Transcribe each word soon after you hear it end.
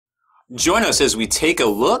Join us as we take a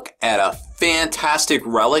look at a fantastic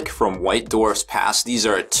relic from White Dwarf's past. These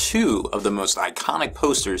are two of the most iconic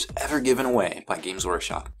posters ever given away by Games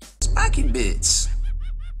Workshop. Spiky Bits.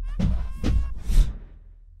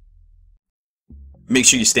 Make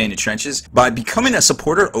sure you stay in the trenches by becoming a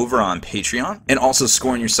supporter over on Patreon and also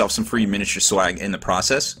scoring yourself some free miniature swag in the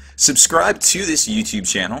process. Subscribe to this YouTube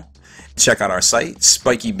channel. Check out our site,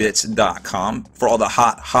 spikybits.com, for all the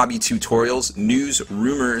hot hobby tutorials, news,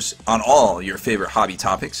 rumors on all your favorite hobby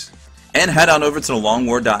topics. And head on over to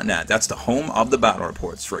thelongwar.net. That's the home of the battle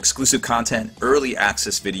reports for exclusive content, early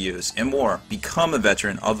access videos, and more. Become a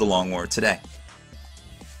veteran of the Long War today.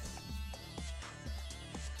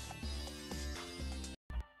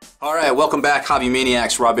 Alright, welcome back, Hobby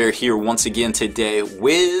Maniacs. Baer here once again today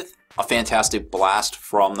with a fantastic blast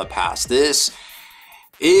from the past. This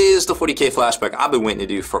is the 40K Flashback I've been waiting to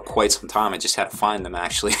do for quite some time. I just had to find them,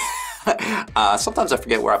 actually. Sometimes I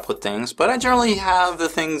forget where I put things, but I generally have the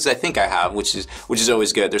things I think I have, which is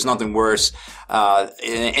always good. There's nothing worse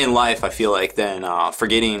in life, I feel like, than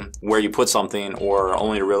forgetting where you put something, or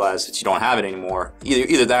only to realize that you don't have it anymore.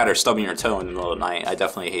 Either that or stubbing your toe in the middle of the night. I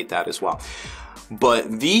definitely hate that as well.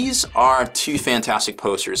 But these are two fantastic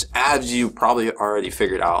posters, as you probably already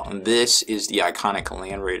figured out. And this is the iconic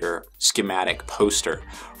Land Raider schematic poster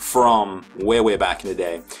from way back in the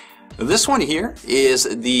day. This one here is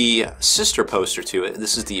the sister poster to it.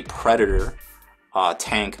 This is the Predator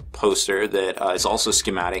tank poster that is also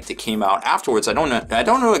schematic that came out afterwards. I don't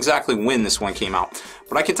know exactly when this one came out,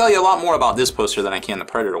 but I can tell you a lot more about this poster than I can the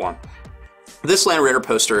Predator one. This Land Raider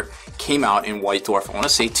poster came out in White Dwarf, I want to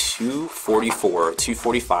say 244 or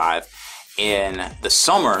 245, in the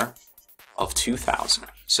summer of 2000.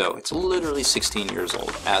 So it's literally 16 years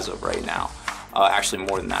old as of right now. Actually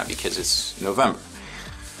more than that, because it's November.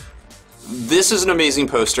 This is an amazing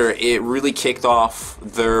poster. It really kicked off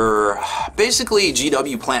their, basically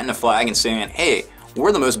GW planting a flag and saying, hey,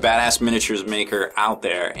 we're the most badass miniatures maker out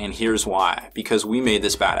there, and here's why. Because we made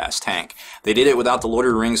this badass tank. They did it without the Lord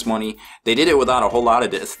of the Rings money. They did it without a whole lot of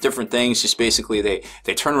different things. Just basically, they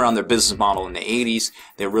turned around their business model in the 80s.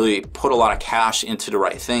 They really put a lot of cash into the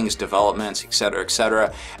right things, developments, etc.,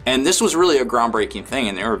 etc. And this was really a groundbreaking thing,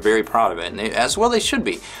 and they were very proud of it, and as well they should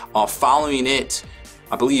be. Following it,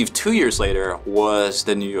 I believe 2 years later, was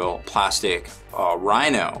the new plastic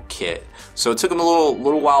Rhino kit. So it took them a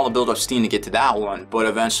little while to build up steam to get to that one, but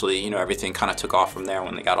eventually, you know, everything kind of took off from there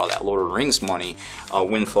when they got all that Lord of the Rings money,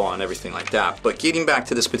 windfall and everything like that. But getting back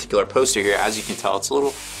to this particular poster here, as you can tell, it's a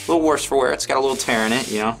little worse for wear. It's got a little tear in it,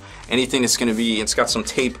 you know. Anything that's going to be, it's got some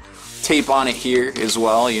tape on it here as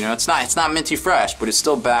well, you know. It's not minty fresh, but it's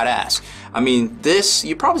still badass. I mean, this,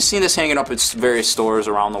 you've probably seen this hanging up at various stores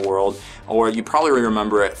around the world, or you probably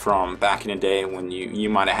remember it from back in the day when you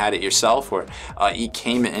might have had it yourself, or it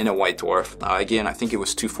came in a White Dwarf. Again, I think it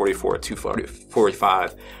was 244 or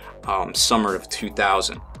 245, summer of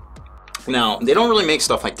 2000. Now, they don't really make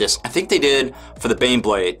stuff like this. I think they did for the Bane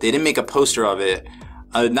Blade. They didn't make a poster of it.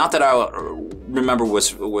 Not that I remember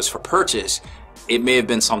was for purchase. It may have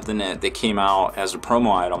been something that came out as a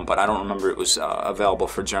promo item, but I don't remember it was available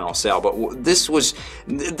for general sale. But this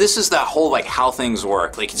is that whole, like, how things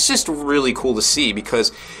work. Like, it's just really cool to see,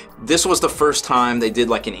 because this was the first time they did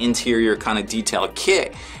like an interior kind of detailed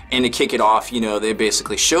kit. And to kick it off, you know, they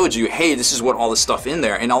basically showed you, hey, this is what all the stuff in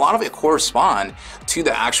there. And a lot of it correspond to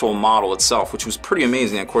the actual model itself, which was pretty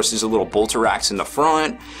amazing. Of course, there's a little bolter racks in the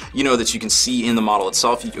front, you know, that you can see in the model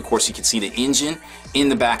itself. Of course, you can see the engine in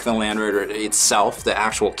the back of the Land Raider itself, the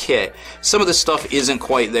actual kit. Some of the stuff isn't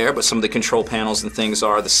quite there, but some of the control panels and things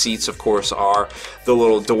are. The seats, of course, are. The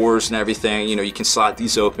little doors and everything, you know, you can slide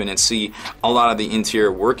these open and see a lot of the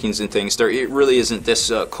interior workings and things. It really isn't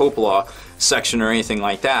this cupola section or anything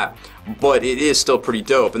like that, but it is still pretty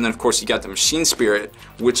dope. And then, of course, you got the machine spirit,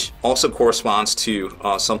 which also corresponds to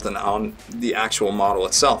something on the actual model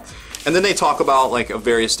itself. And then they talk about, like,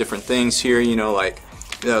 various different things here, you know, like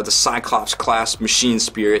the Cyclops class machine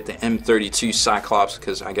spirit, the M32 Cyclops,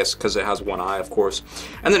 because it has one eye, of course.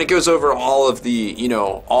 And then it goes over all of the, you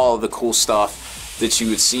know, all of the cool stuff that you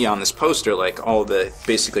would see on this poster, like all the,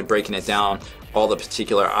 basically breaking it down, all the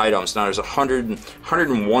particular items. Now there's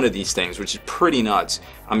 101 of these things, which is pretty nuts.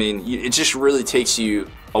 I mean, it just really takes you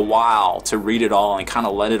a while to read it all and kind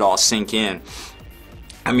of let it all sink in.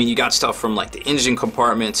 I mean, you got stuff from like the engine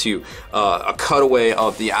compartment to a cutaway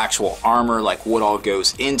of the actual armor, like what all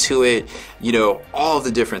goes into it, you know, all of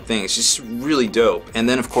the different things. Just really dope. And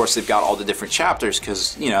then, of course, they've got all the different chapters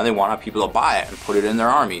because, you know, they want people to buy it and put it in their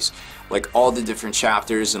armies. Like all the different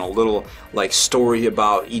chapters and a little like story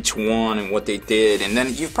about each one and what they did. And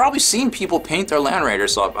then you've probably seen people paint their Land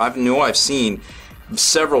Raiders up. I've seen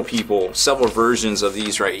several versions of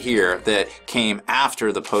these right here that came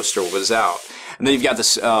after the poster was out. And then you've got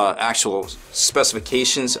this actual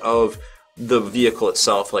specifications of the vehicle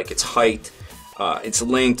itself, like its height, its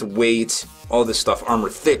length, weight, all this stuff, armor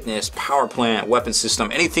thickness, power plant, weapon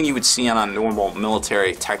system, anything you would see on a normal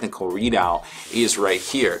military technical readout is right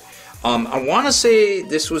here. I want to say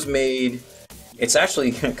this was made, it's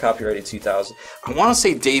actually copyrighted 2000. I want to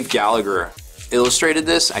say Dave Gallagher illustrated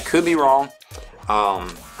this. I could be wrong.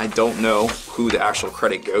 I don't know who the actual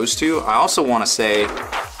credit goes to. I also want to say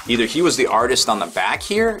either he was the artist on the back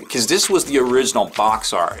here, because this was the original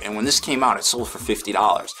box art, and when this came out, it sold for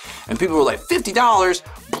 $50. And people were like, $50?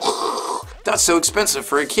 That's so expensive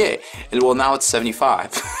for a kid. And well, now it's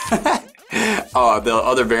 $75. The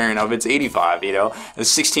other variant of it's $85, you know. And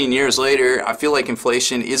 16 years later, I feel like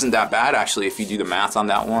inflation isn't that bad, actually, if you do the math on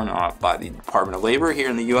that one by the Department of Labor here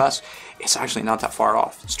in the US. It's actually not that far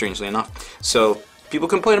off, strangely enough. So people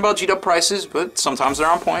complain about G'd up prices, but sometimes they're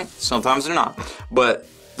on point, sometimes they're not. But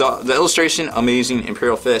the illustration, amazing.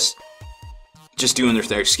 Imperial Fist just doing their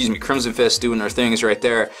thing, excuse me, Crimson Fist doing their things right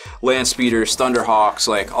there. Land Speeders, Thunderhawks,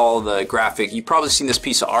 like all the graphic. You've probably seen this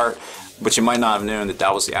piece of art, but you might not have known that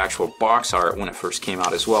that was the actual box art when it first came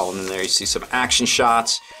out as well. And then there you see some action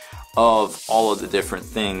shots of all of the different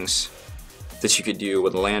things that you could do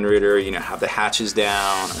with the Land Raider, you know, have the hatches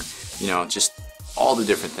down, or, you know, just all the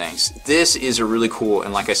different things. This is a really cool,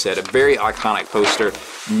 and like I said, a very iconic poster.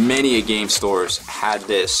 Many game stores had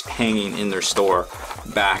this hanging in their store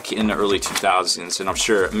back in the early 2000s, and I'm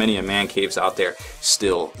sure many man caves out there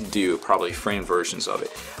still do, probably framed versions of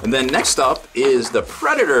it. And then next up is the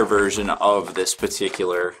Predator version of this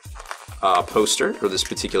particular poster, or this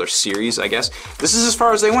particular series, I guess. This is as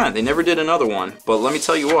far as they went. They never did another one, but let me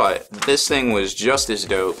tell you what, this thing was just as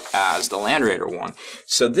dope as the Land Raider one.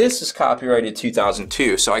 So this is copyrighted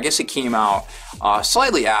 2002, so I guess it came out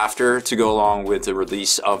slightly after to go along with the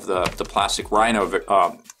release of the plastic Rhino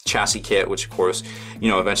chassis kit, which of course, you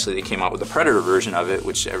know, eventually they came out with the Predator version of it,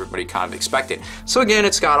 which everybody kind of expected. So again,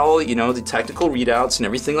 it's got all, you know, the technical readouts and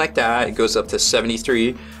everything like that. It goes up to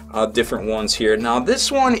 73 different ones here. Now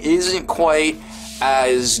this one isn't quite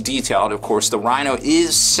as detailed. Of course, the Rhino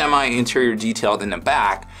is semi-interior detailed in the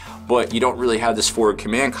back, but you don't really have this forward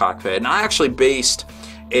command cockpit. And I actually based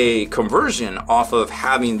a conversion off of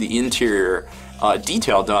having the interior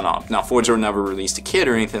detail done up. Now, Forge never released a kit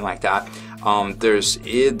or anything like that. There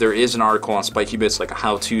is an article on Spiky Bits, like a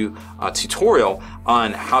how-to tutorial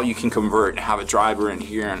on how you can convert and have a driver in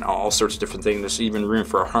here and all sorts of different things. There's even room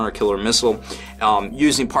for a hunter killer missile,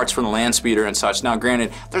 using parts from the land speeder and such. Now,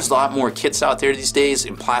 granted, there's a lot more kits out there these days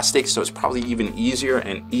in plastic, so it's probably even easier,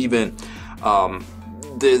 and even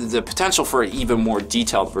the potential for an even more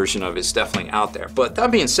detailed version of it is definitely out there. But that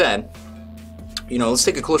being said, you know, let's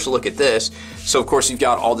take a closer look at this. So of course you've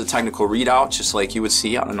got all the technical readouts, just like you would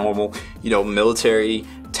see on a normal, you know, military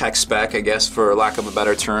tech spec, I guess, for lack of a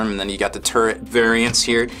better term. And then you got the turret variants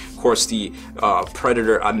here. Of course, the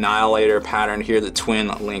Predator Annihilator pattern here, the twin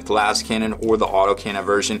linked las cannon or the autocannon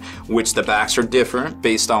version, which the backs are different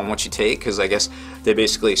based on what you take, because I guess they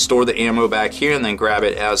basically store the ammo back here and then grab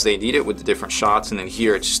it as they need it with the different shots. And then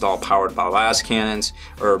here it's just all powered by las cannons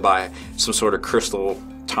or by some sort of crystal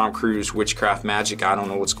Tom Cruise witchcraft magic. I don't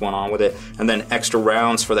know what's going on with it. And then extra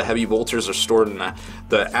rounds for the heavy bolters are stored in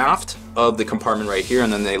the aft of the compartment right here,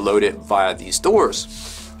 and then they load it via these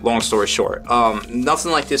doors. Long story short,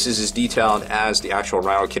 nothing like this is as detailed as the actual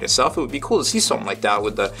Rhino kit itself. It would be cool to see something like that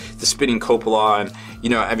with the spinning cupola and, you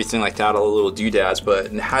know, everything like that, all the little doodads, but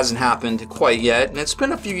it hasn't happened quite yet, and it's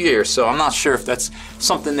been a few years, so I'm not sure if that's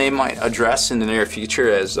something they might address in the near future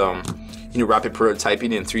as you know, rapid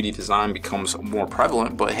prototyping and 3D design becomes more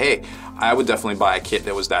prevalent. But hey, I would definitely buy a kit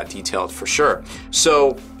that was that detailed for sure.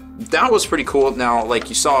 So that was pretty cool. Now, like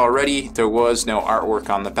you saw already, there was no artwork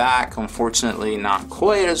on the back. Unfortunately, not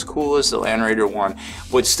quite as cool as the Land Raider one,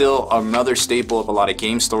 but still another staple of a lot of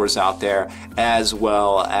game stores out there, as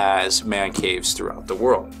well as man caves throughout the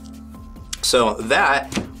world. So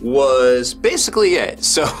that was basically it.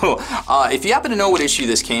 So if you happen to know what issue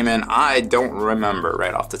this came in, I don't remember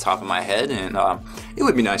right off the top of my head, and it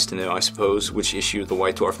would be nice to know, I suppose, which issue of the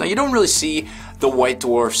White Dwarf. Now, you don't really see the White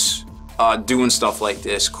Dwarfs doing stuff like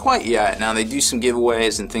this quite yet. Now, they do some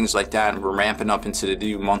giveaways and things like that, and we're ramping up into the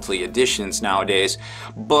new monthly editions nowadays,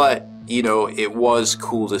 but, you know, it was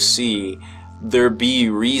cool to see there be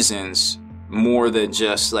reasons more than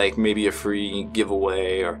just like maybe a free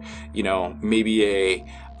giveaway or, you know, maybe a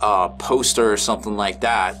poster or something like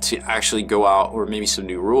that to actually go out, or maybe some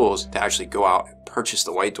new rules to actually go out and purchased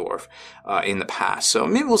the White Dwarf in the past. So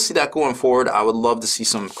maybe we'll see that going forward. I would love to see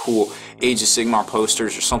some cool Age of Sigmar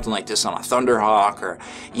posters or something like this on a Thunderhawk, or,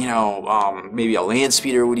 you know, maybe a Land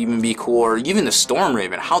Speeder would even be cool, or even the Storm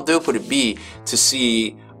Raven. How dope would it be to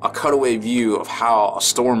see a cutaway view of how a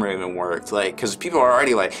Storm Raven worked? Like, because people are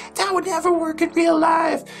already like, that would never work in real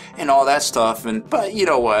life and all that stuff. But you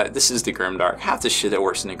know what, this is the Grimdark. Half the shit that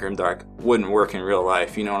works in the Grimdark wouldn't work in real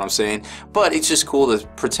life, you know what I'm saying? But it's just cool to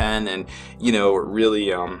pretend and, you know, really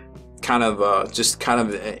just kind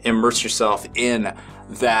of immerse yourself in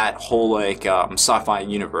that whole like sci-fi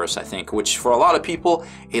universe, I think, which for a lot of people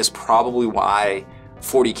is probably why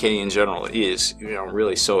 40K in general is, you know,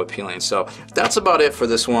 really so appealing. So that's about it for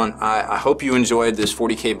this one. I hope you enjoyed this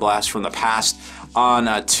 40K blast from the past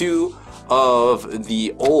on 2 of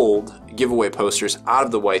the old giveaway posters out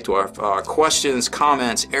of the White Dwarf. Questions,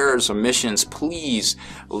 comments, errors, omissions, please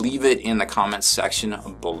leave it in the comments section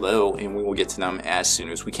below and we will get to them as soon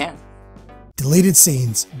as we can. Deleted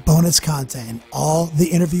scenes, bonus content, and all the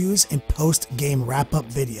interviews and post-game wrap-up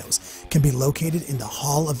videos can be located in the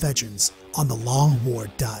Hall of Veterans on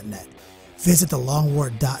thelongwar.net. Visit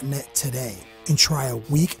thelongwar.net today and try a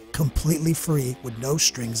week completely free with no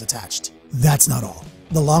strings attached. That's not all.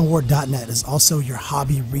 Thelongwar.net is also your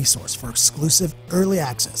hobby resource for exclusive early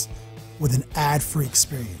access with an ad-free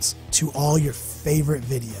experience to all your favorite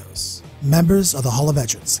videos. Members of the Hall of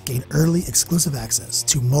Veterans gain early exclusive access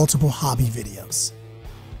to multiple hobby videos.